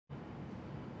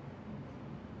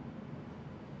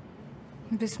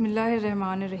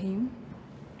Bismillahirrahmanirrahim.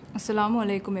 Assalamu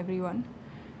alaikum everyone.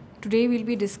 Today we'll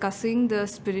be discussing the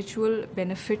spiritual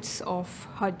benefits of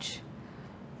Hajj,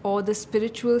 or the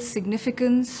spiritual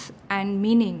significance and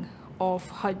meaning of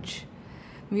Hajj.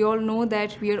 We all know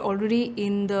that we are already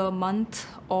in the month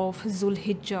of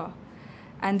Hijjah,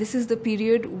 and this is the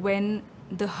period when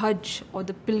the Hajj, or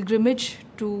the pilgrimage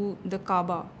to the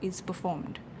Kaaba, is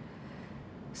performed.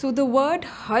 So the word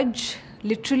Hajj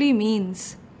literally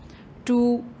means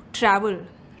to travel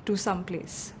to some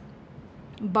place.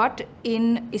 But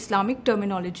in Islamic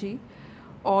terminology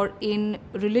or in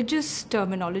religious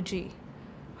terminology,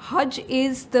 Hajj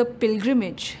is the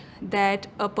pilgrimage that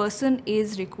a person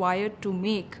is required to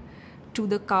make to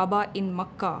the Kaaba in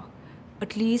Makkah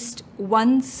at least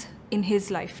once in his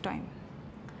lifetime.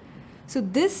 So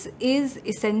this is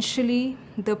essentially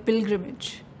the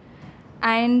pilgrimage.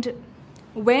 And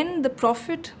when the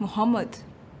Prophet Muhammad,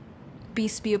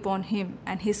 peace be upon him,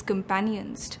 and his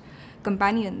companions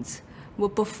were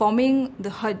performing the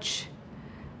Hajj,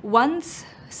 once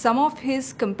some of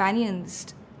his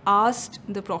companions asked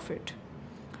the Prophet,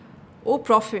 "O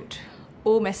Prophet,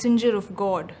 O Messenger of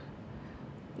God,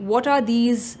 what are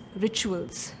these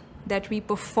rituals that we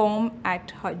perform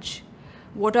at Hajj?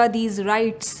 What are these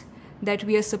rites that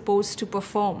we are supposed to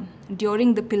perform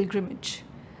during the pilgrimage?"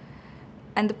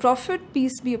 And the Prophet,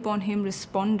 peace be upon him,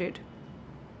 responded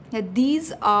that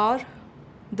these are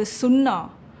the sunnah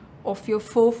of your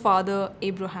forefather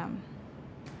Abraham.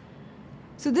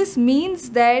 So this means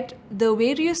that the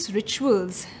various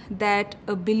rituals that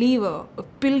a believer, a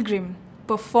pilgrim,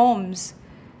 performs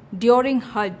during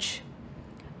Hajj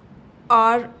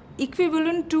are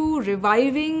equivalent to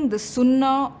reviving the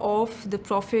sunnah of the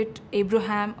Prophet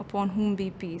Abraham, upon whom be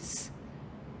peace.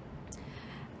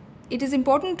 It is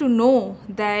important to know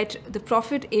that the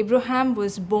Prophet Abraham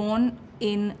was born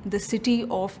in the city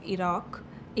of Iraq,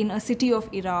 in a city of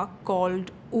Iraq called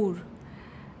Ur,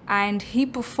 and he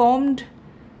performed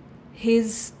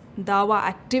his dawah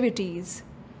activities,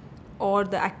 or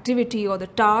the activity or the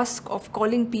task of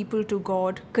calling people to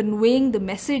God, conveying the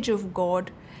message of God,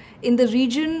 in the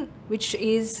region which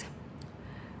is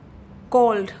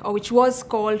called, or which was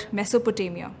called,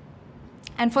 Mesopotamia.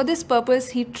 And for this purpose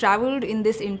he traveled in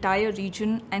this entire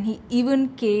region, and he even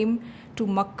came to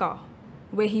Makkah,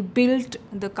 where he built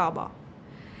the Kaaba.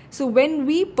 So when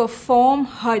we perform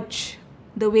Hajj,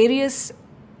 the various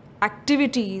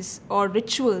activities or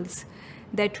rituals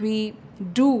that we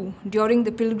do during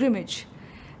the pilgrimage,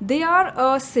 they are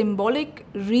a symbolic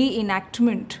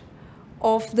reenactment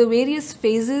of the various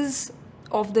phases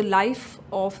of the life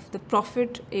of the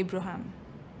Prophet Abraham.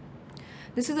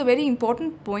 This is a very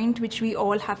important point which we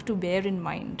all have to bear in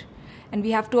mind. And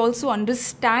we have to also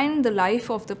understand the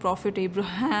life of the Prophet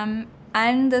Abraham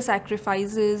and the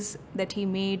sacrifices that he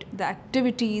made, the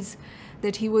activities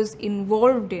that he was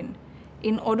involved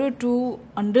in order to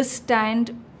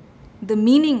understand the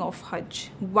meaning of Hajj,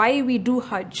 why we do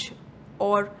Hajj,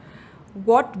 or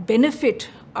what benefit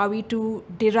are we to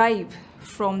derive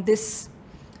from this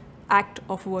act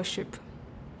of worship.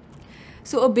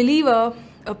 So a believer,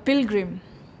 a pilgrim,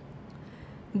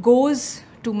 goes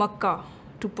to Makkah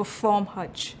to perform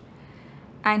Hajj,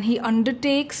 and he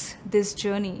undertakes this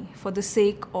journey for the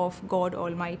sake of God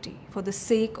Almighty, for the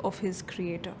sake of his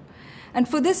Creator. And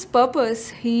for this purpose,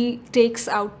 he takes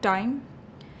out time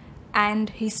and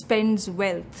he spends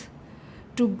wealth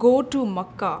to go to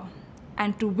Makkah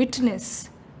and to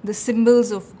witness the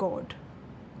symbols of God.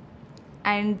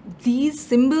 And these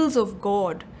symbols of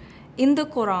God in the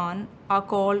Quran are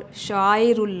called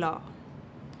Sha'airullah.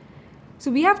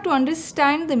 So we have to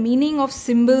understand the meaning of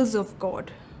symbols of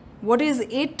God. What is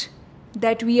it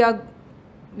that we're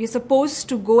supposed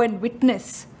to go and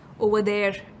witness over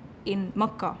there in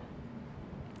Makkah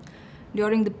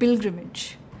during the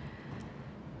pilgrimage?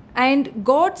 And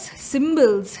God's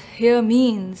symbols here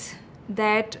means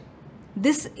that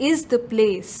this is the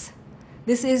place,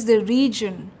 this is the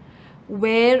region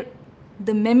where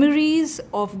the memories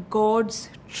of God's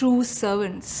true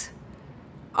servants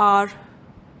are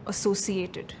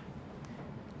associated.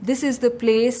 This is the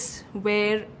place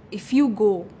where, if you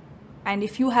go and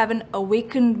if you have an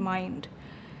awakened mind,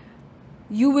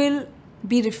 you will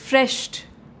be refreshed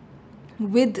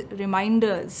with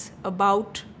reminders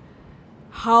about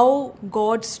how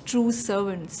God's true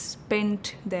servants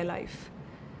spent their life.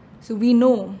 So we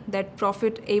know that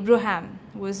Prophet Abraham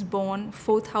was born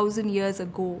 4,000 years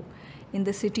ago in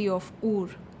the city of Ur,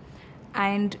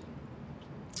 and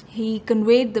he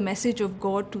conveyed the message of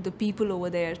God to the people over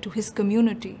there, to his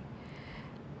community.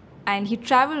 And he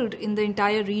traveled in the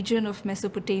entire region of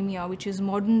Mesopotamia, which is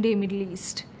modern-day Middle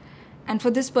East. And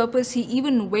for this purpose, he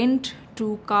even went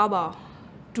to Kaaba,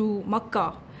 to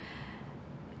Makkah,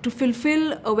 to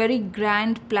fulfill a very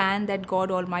grand plan that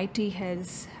God Almighty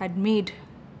had made.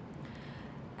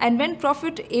 And when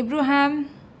Prophet Abraham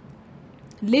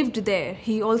lived there,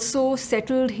 he also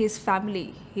settled his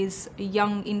family, his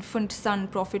young infant son,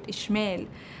 Prophet Ishmael,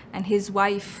 and his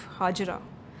wife, Hajra.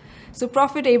 So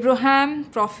Prophet Abraham,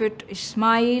 Prophet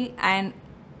Ismail, and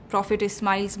Prophet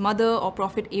Ismail's mother, or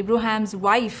Prophet Abraham's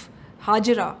wife,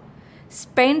 Hajra,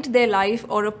 spent their life,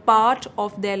 or a part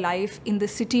of their life, in the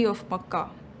city of Makkah,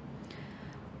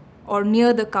 or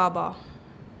near the Kaaba,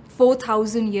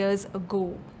 4,000 years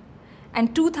ago.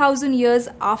 And 2,000 years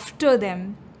after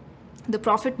them, the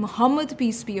Prophet Muhammad,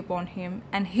 peace be upon him,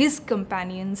 and his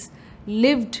companions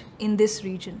lived in this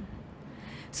region.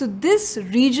 So this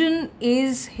region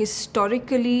is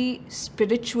historically,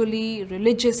 spiritually,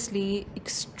 religiously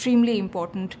extremely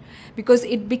important, because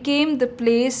it became the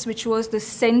place which was the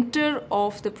center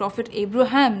of the Prophet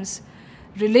Abraham's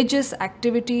religious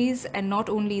activities. And not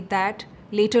only that,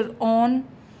 later on,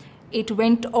 it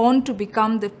went on to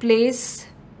become the place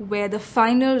where the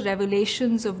final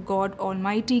revelations of God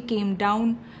Almighty came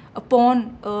down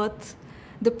upon earth,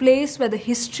 the place where the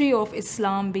history of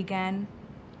Islam began,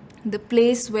 the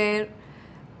place where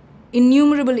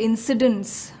innumerable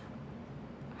incidents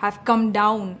have come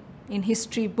down in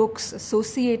history books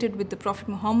associated with the Prophet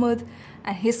Muhammad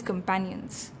and his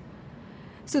companions.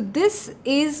 So this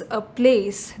is a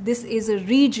place, this is a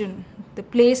region, the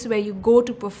place where you go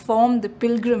to perform the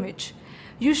pilgrimage.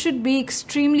 You should be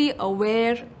extremely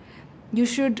aware, you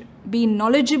should be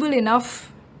knowledgeable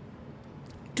enough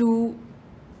to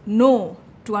know,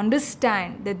 to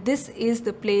understand that this is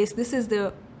the place, this is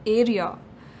the area,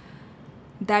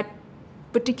 that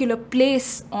particular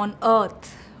place on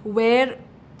earth where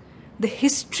the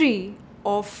history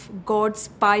of God's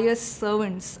pious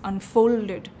servants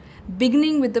unfolded,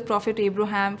 beginning with the Prophet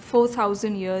Abraham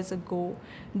 4,000 years ago,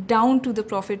 down to the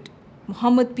Prophet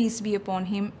Muhammad, peace be upon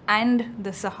him, and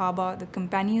the Sahaba, the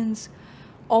companions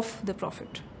of the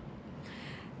Prophet.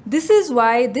 This is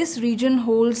why this region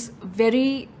holds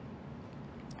very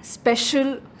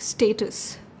special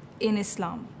status in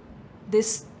Islam.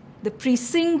 The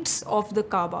precincts of the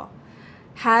Kaaba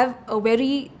have a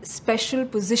very special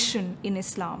position in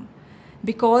Islam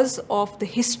because of the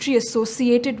history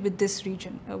associated with this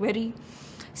region, a very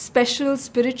special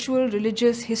spiritual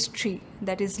religious history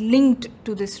that is linked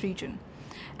to this region.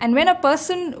 And when a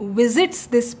person visits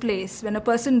this place, when a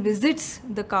person visits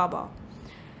the Kaaba,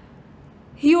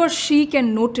 he or she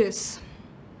can notice,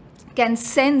 can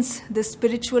sense the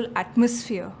spiritual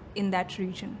atmosphere in that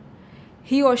region.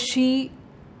 He or she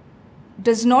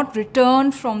does not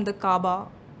return from the Kaaba,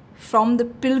 from the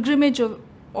pilgrimage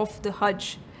of the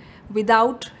Hajj,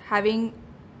 without having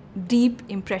deep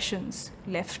impressions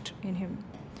left in him.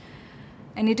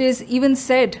 And it is even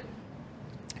said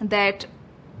that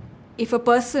if a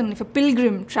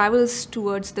pilgrim travels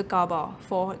towards the Kaaba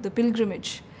for the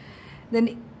pilgrimage,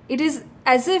 then it is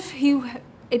as if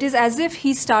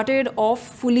he started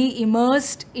off fully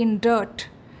immersed in dirt.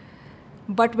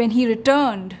 But when he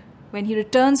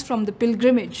returns from the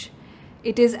pilgrimage,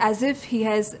 it is as if he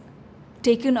has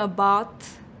taken a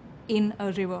bath in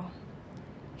a river.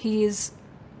 He is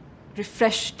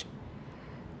refreshed,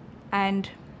 and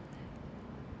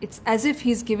it's as if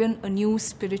he's given a new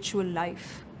spiritual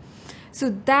life. So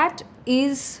that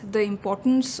is the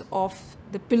importance of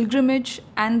the pilgrimage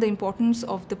and the importance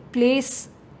of the place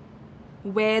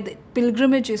where the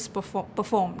pilgrimage is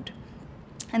performed.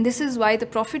 And this is why the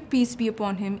Prophet, peace be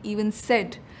upon him, even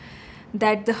said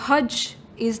that the Hajj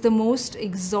is the most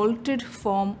exalted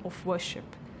form of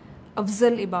worship,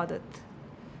 afzal ibadat.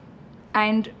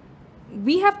 And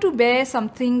we have to bear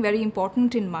something very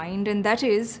important in mind, and that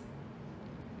is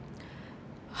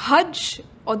Hajj,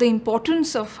 or the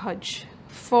importance of Hajj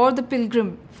for the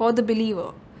pilgrim, for the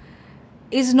believer,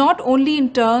 is not only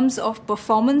in terms of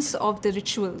performance of the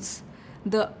rituals,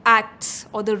 the acts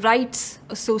or the rites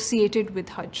associated with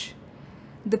Hajj.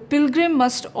 The pilgrim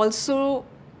must also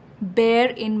bear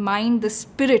in mind the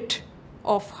spirit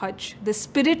of Hajj, the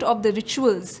spirit of the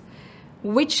rituals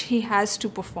which he has to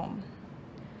perform.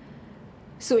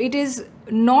 So it is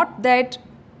not that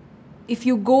if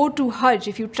you go to Hajj,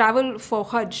 if you travel for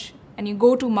Hajj and you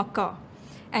go to Makkah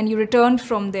and you return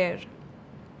from there,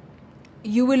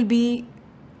 you will be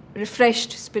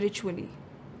refreshed spiritually,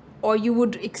 or you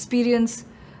would experience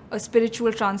a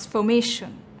spiritual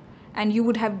transformation and you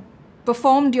would have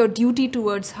performed your duty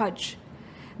towards Hajj.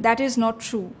 That is not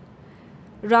true.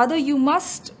 Rather, you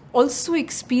must also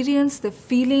experience the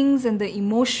feelings and the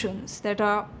emotions that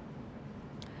are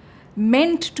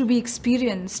meant to be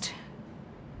experienced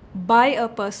by a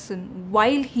person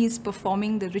while he is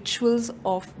performing the rituals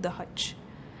of the Hajj.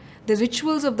 The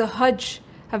rituals of the Hajj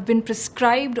have been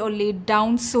prescribed or laid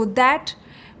down so that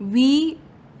we,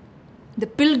 the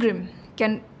pilgrim,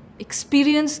 can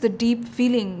experience the deep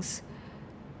feelings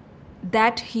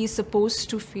that he is supposed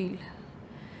to feel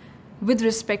with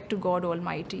respect to God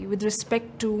Almighty, with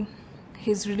respect to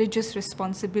his religious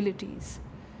responsibilities.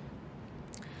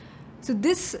 So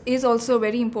this is also a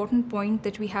very important point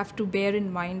that we have to bear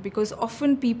in mind, because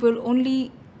often people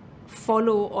only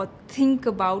follow or think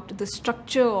about the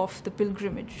structure of the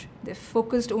pilgrimage. They're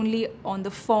focused only on the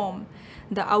form,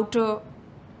 the outer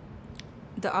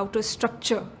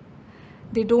structure.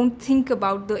 They don't think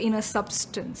about the inner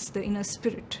substance, the inner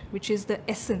spirit, which is the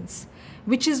essence,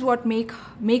 which is what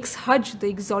makes Hajj the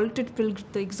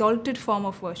exalted form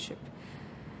of worship,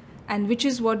 and which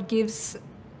is what gives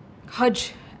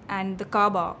Hajj and the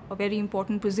Kaaba a very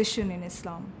important position in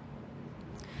Islam.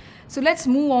 So let's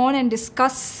move on and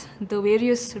discuss the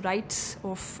various rites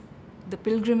of the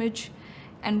pilgrimage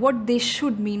and what they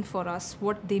should mean for us,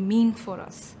 what they mean for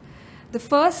us. The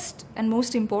first and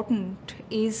most important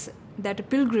is that a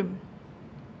pilgrim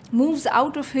moves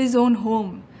out of his own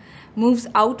home, moves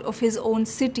out of his own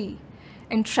city,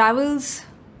 and travels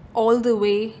all the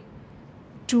way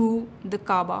to the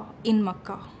Kaaba in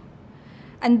Makkah.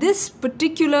 And this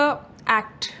particular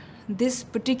act, this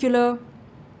particular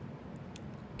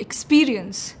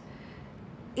experience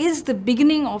is the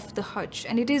beginning of the Hajj,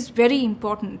 and it is very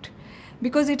important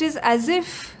because it is as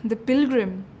if the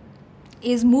pilgrim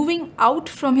is moving out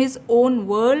from his own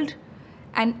world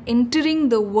and entering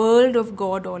the world of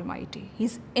God Almighty.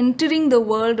 He's entering the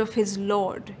world of his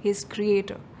Lord, his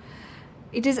Creator.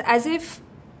 It is as if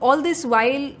all this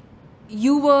while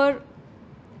you were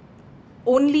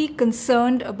only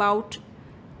concerned about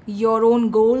your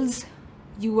own goals,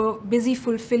 you were busy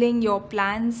fulfilling your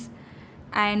plans,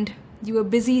 and you were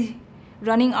busy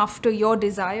running after your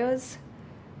desires.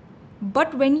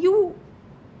 But when you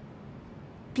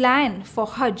plan for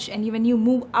Hajj and when you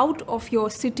move out of your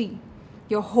city,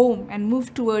 your home, and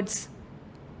move towards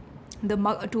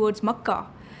Makkah,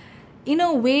 in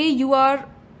a way you are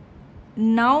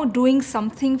now doing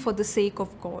something for the sake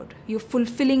of God. You're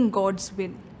fulfilling God's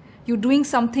will. You're doing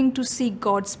something to seek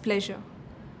God's pleasure.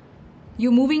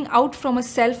 You're moving out from a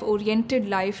self-oriented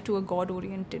life to a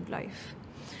God-oriented life.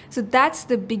 So that's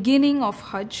the beginning of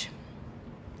Hajj.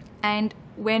 And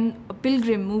when a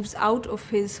pilgrim moves out of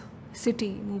his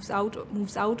city, moves out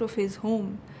of his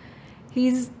home,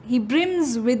 he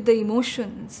brims with the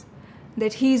emotions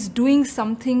that he is doing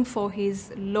something for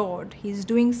his Lord. He's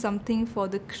doing something for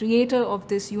the Creator of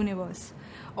this universe.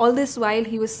 All this while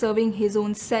he was serving his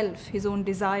own self, his own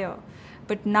desire.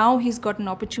 But now he's got an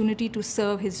opportunity to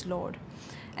serve his Lord.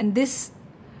 And this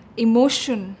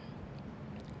emotion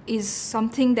is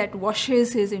something that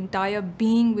washes his entire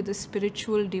being with the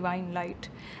spiritual divine light.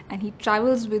 And he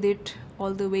travels with it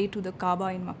all the way to the Kaaba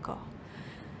in Makkah.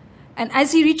 And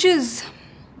as he reaches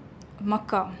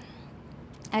Makkah,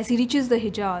 as he reaches the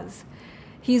Hijjaz,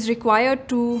 he is required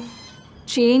to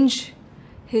change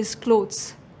his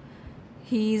clothes.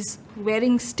 He is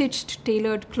wearing stitched,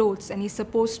 tailored clothes, and he's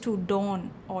supposed to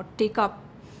don or take up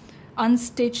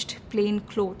unstitched, plain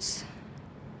clothes,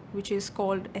 which is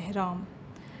called ihram.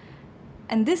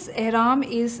 And this ihram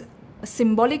is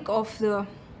symbolic of the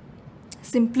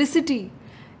simplicity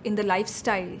in the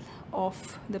lifestyle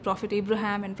of the Prophet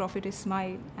Abraham and Prophet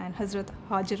Ismail and Hazrat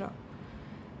Hajra.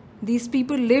 These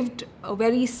people lived a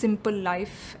very simple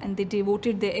life, and they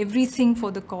devoted their everything for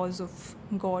the cause of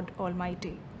God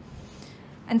Almighty.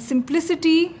 And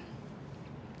simplicity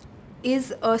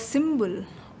is a symbol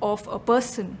of a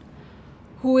person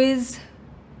who is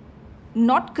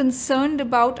not concerned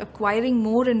about acquiring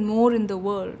more and more in the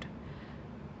world.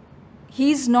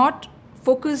 He is not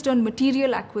focused on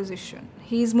material acquisition.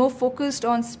 He is more focused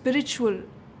on spiritual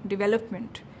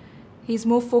development. He is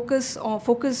more focused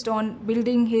on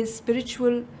building his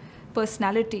spiritual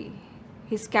personality,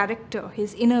 his character,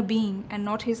 his inner being, and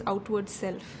not his outward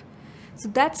self. So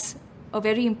that's a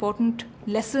very important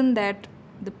lesson that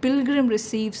the pilgrim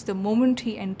receives the moment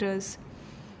he enters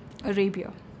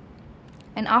Arabia.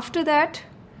 And after that,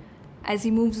 as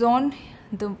he moves on,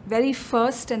 the very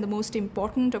first and the most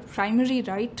important or primary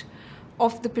rite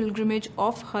of the pilgrimage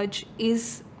of Hajj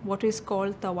is what is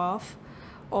called tawaf,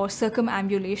 or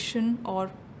circumambulation, or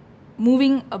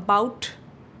moving about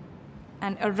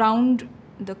and around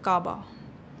the Kaaba.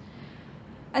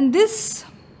 And this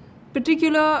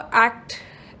particular act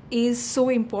is so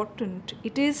important.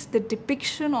 It is the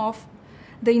depiction of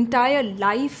the entire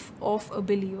life of a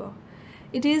believer.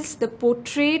 It is the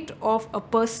portrait of a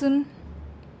person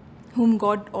whom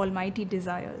God Almighty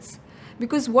desires.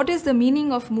 Because what is the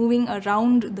meaning of moving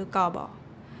around the Kaaba?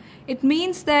 It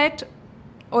means that,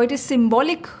 or it is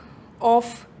symbolic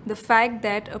of the fact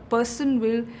that a person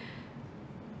will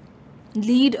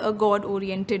lead a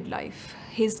God-oriented life.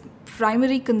 His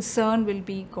primary concern will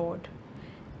be God.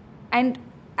 And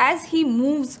as he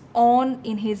moves on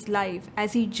in his life,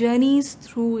 as he journeys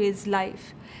through his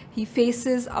life, he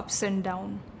faces ups and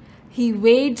downs. He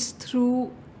wades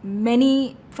through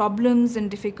many problems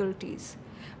and difficulties.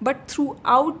 But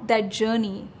throughout that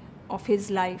journey of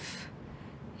his life,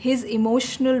 his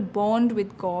emotional bond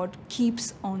with God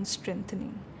keeps on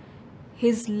strengthening.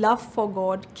 His love for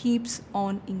God keeps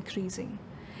on increasing.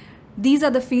 These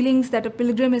are the feelings that a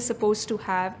pilgrim is supposed to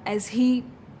have as he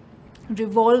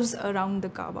revolves around the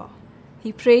Kaaba.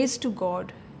 He prays to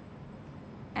God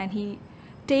and he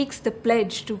takes the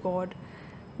pledge to God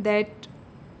that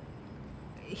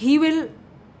he will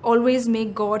always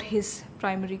make God his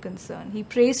primary concern. He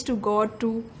prays to God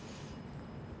to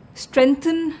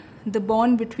strengthen the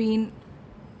bond between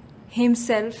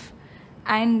himself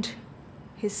and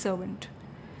his servant.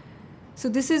 So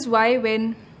this is why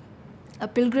when a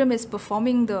pilgrim is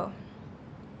performing the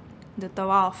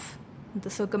tawaf, the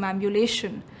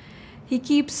circumambulation, he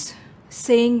keeps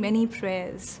saying many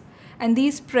prayers. And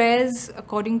these prayers,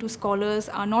 according to scholars,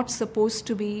 are not supposed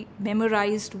to be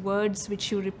memorized words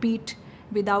which you repeat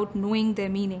without knowing their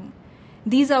meaning.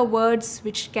 These are words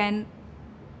which can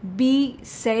be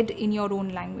said in your own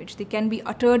language. They can be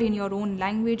uttered in your own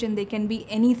language, and they can be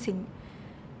anything.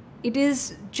 It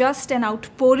is just an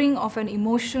outpouring of an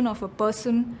emotion of a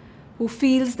person who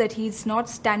feels that he is not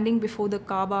standing before the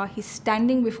Kaaba, he's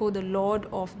standing before the Lord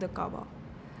of the Kaaba.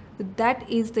 That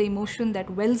is the emotion that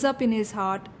wells up in his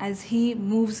heart as he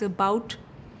moves about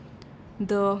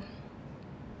the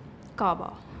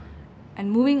Kaaba.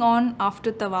 And moving on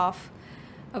after Tawaf,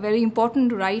 a very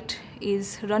important rite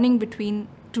is running between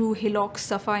two hillocks,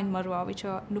 Safa and Marwa, which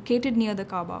are located near the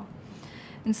Kaaba.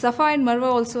 And Safa and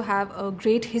Marwa also have a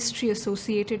great history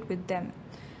associated with them.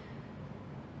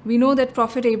 We know that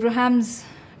Prophet Abraham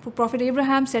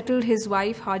settled his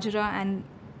wife Hajra and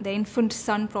the infant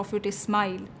son Prophet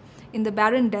Ismail in the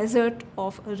barren desert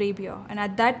of Arabia. And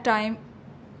at that time,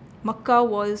 Makkah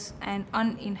was an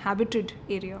uninhabited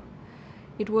area.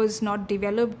 It was not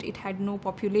developed, it had no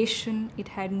population, it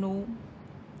had no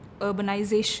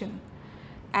urbanization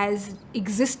as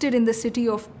existed in the city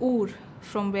of Ur,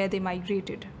 from where they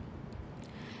migrated.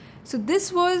 So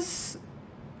this was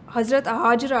Hazrat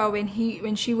Hajra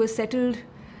when she was settled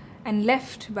and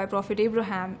left by Prophet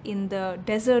Abraham in the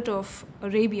desert of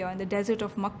Arabia, in the desert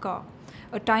of Makkah.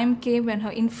 A time came when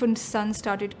her infant son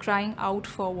started crying out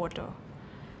for water.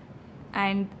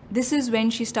 And this is when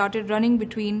she started running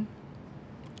between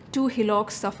two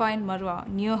hillocks, Safa and Marwa,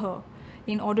 near her,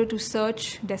 in order to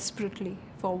search desperately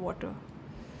for water.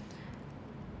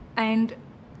 And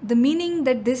the meaning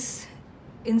that this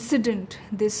incident,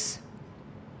 this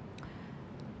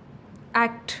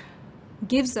act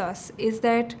gives us is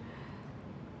that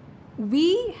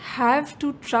we have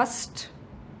to trust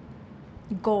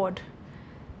God.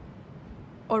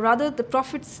 Or rather, the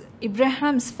Prophet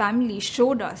Abraham's family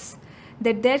showed us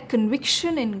that their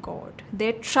conviction in God,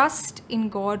 their trust in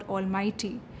God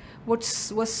Almighty was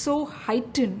so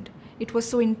heightened, it was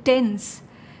so intense,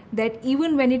 that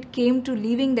even when it came to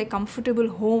leaving their comfortable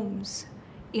homes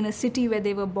in a city where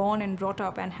they were born and brought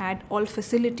up and had all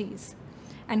facilities,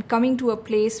 and coming to a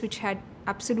place which had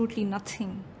absolutely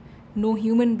nothing, no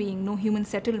human being, no human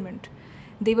settlement,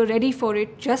 they were ready for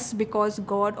it just because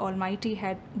God Almighty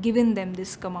had given them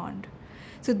this command.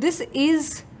 So this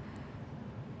is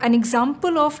an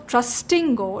example of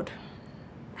trusting God,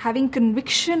 having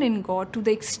conviction in God to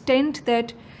the extent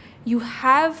that you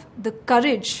have the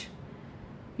courage,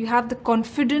 you have the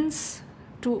confidence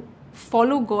to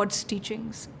follow God's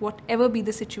teachings, whatever be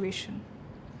the situation.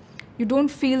 You don't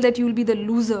feel that you will be the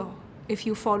loser if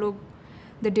you follow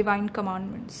the divine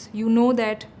commandments. You know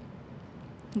that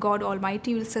God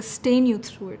Almighty will sustain you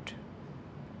through it,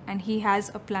 and He has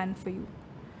a plan for you.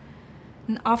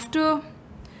 And after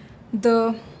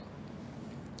the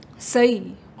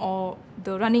sa'i, or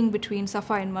the running between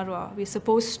Safa and Marwa, we're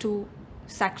supposed to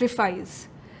sacrifice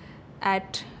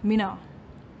at Mena.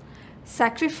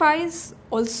 Sacrificing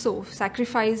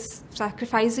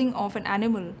of an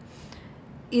animal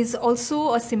is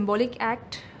also a symbolic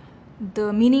act,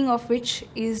 the meaning of which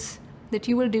is that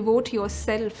you will devote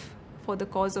yourself for the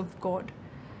cause of God,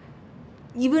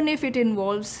 even if it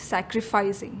involves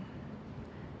sacrificing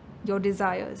your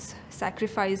desires,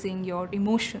 sacrificing your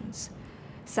emotions.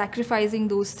 sacrificing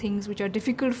those things which are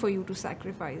difficult for you to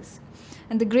sacrifice.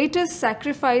 And the greatest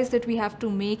sacrifice that we have to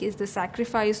make is the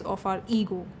sacrifice of our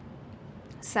ego,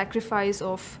 sacrifice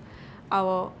of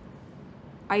our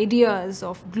ideas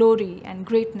of glory and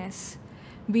greatness.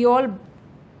 We all,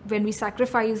 when we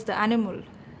sacrifice the animal,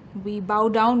 we bow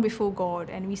down before God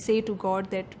and we say to God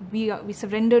that we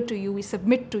surrender to you, we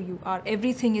submit to you, our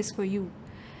everything is for you.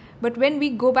 But when we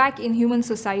go back in human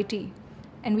society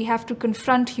and we have to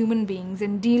confront human beings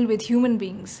and deal with human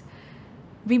beings,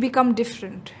 we become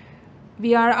different.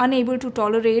 We are unable to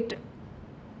tolerate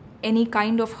any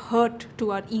kind of hurt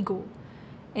to our ego,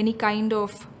 any kind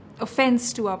of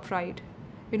offense to our pride.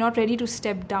 We're not ready to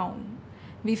step down.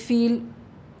 We feel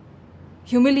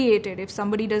humiliated if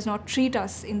somebody does not treat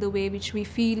us in the way which we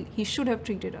feel he should have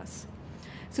treated us.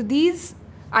 So these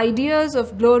ideas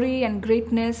of glory and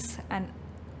greatness and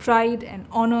pride and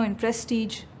honor and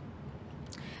prestige,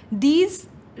 these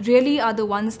really are the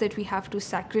ones that we have to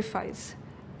sacrifice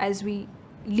as we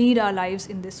lead our lives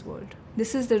in this world.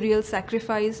 This is the real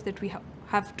sacrifice that we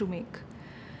have to make.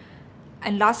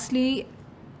 And lastly,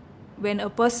 when a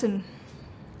person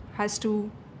has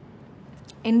to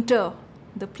enter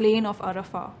the plain of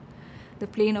Arafah,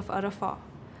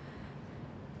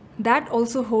 that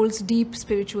also holds deep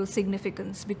spiritual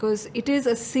significance, because it is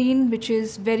a scene which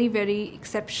is very, very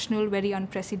exceptional, very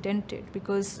unprecedented.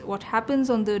 Because what happens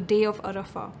on the day of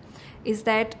Arafah is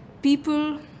that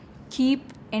people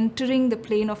keep entering the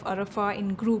plain of Arafah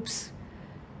in groups,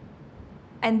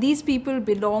 and these people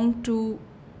belong to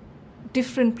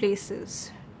different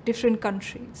places, different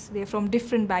countries, they're from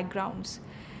different backgrounds.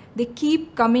 They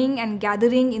keep coming and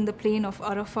gathering in the plain of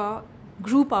Arafah,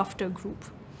 group after group.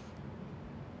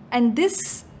 And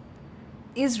this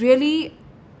is really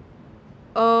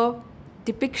a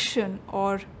depiction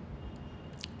or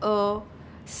a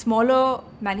smaller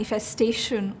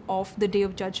manifestation of the Day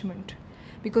of Judgment.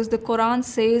 Because the Quran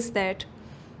says that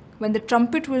when the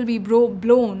trumpet will be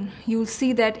blown, you'll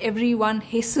see that everyone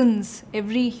hastens,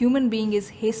 every human being is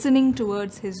hastening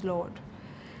towards his Lord.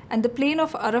 And the plain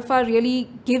of Arafah really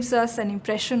gives us an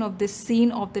impression of this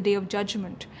scene of the Day of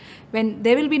Judgment, when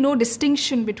there will be no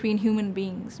distinction between human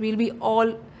beings. We'll be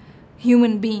all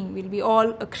human being, we'll be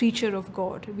all a creature of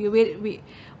God.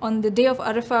 On the Day of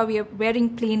Arafah, we are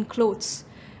wearing plain clothes.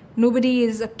 Nobody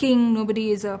is a king,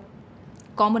 nobody is a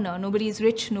commoner, nobody is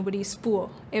rich, nobody is poor.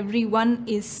 Everyone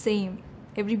is same.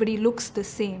 Everybody looks the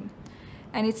same.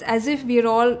 And it's as if we are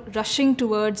all rushing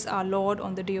towards our Lord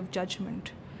on the Day of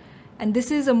Judgment. And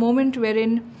this is a moment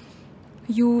wherein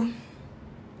you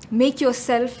make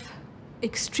yourself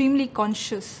extremely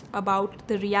conscious about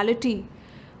the reality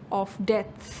of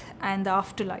death and the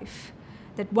afterlife.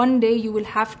 That one day you will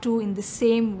have to, in the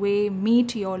same way,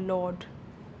 meet your Lord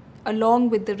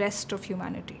along with the rest of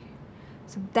humanity.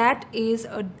 So that is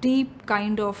a deep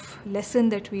kind of lesson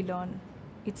that we learn.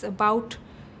 It's about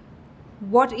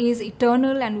what is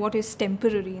eternal and what is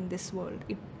temporary in this world.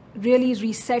 It really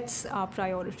resets our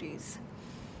priorities.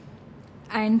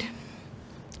 And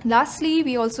lastly,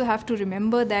 we also have to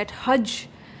remember that Hajj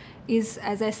is,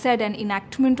 as I said, an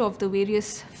enactment of the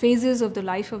various phases of the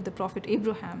life of the Prophet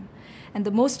Abraham. And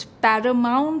the most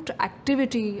paramount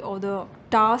activity or the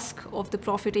task of the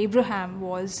Prophet Abraham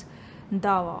was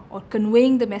dawah, or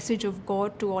conveying the message of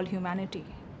God to all humanity,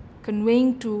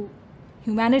 conveying to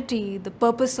humanity the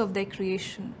purpose of their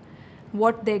creation,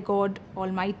 what their God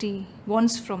Almighty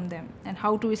wants from them, and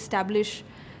how to establish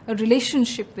a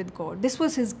relationship with God. This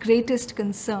was his greatest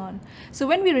concern. So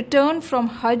when we return from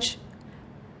Hajj,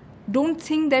 don't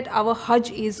think that our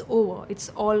Hajj is over.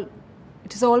 It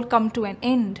has all come to an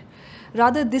end.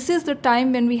 Rather, this is the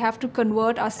time when we have to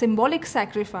convert our symbolic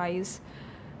sacrifice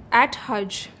at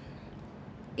Hajj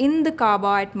in the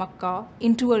Kaaba at Makkah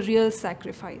into a real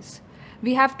sacrifice.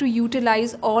 We have to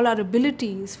utilize all our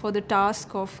abilities for the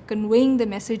task of conveying the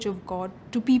message of God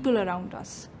to people around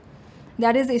us.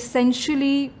 That is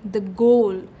essentially the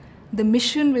goal, the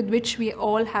mission with which we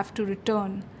all have to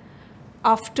return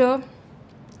after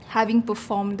having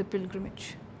performed the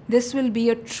pilgrimage. This will be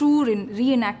a true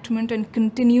reenactment and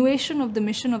continuation of the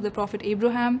mission of the Prophet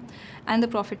Abraham and the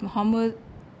Prophet Muhammad,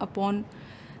 upon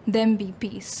them be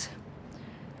peace.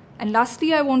 And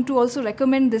lastly, I want to also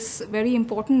recommend this very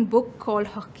important book called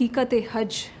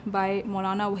Haqiqat-e-Hajj by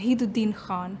Maulana Wahiduddin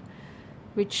Khan,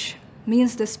 which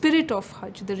means the spirit of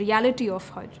Hajj, the reality of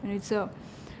Hajj. And it's a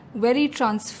very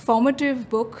transformative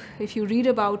book. If you read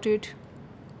about it,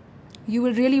 you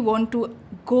will really want to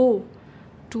go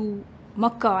to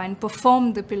Makkah and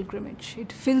perform the pilgrimage.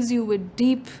 It fills you with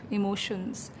deep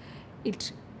emotions.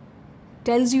 It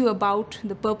tells you about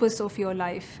the purpose of your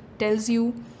life. It tells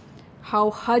you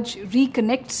how Hajj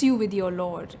reconnects you with your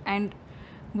Lord and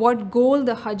what goal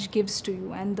the Hajj gives to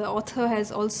you. And the author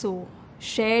has also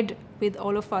shared with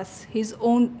all of us his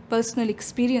own personal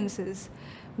experiences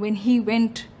when he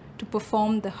went to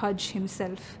perform the Hajj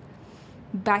himself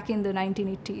back in the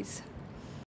 1980s.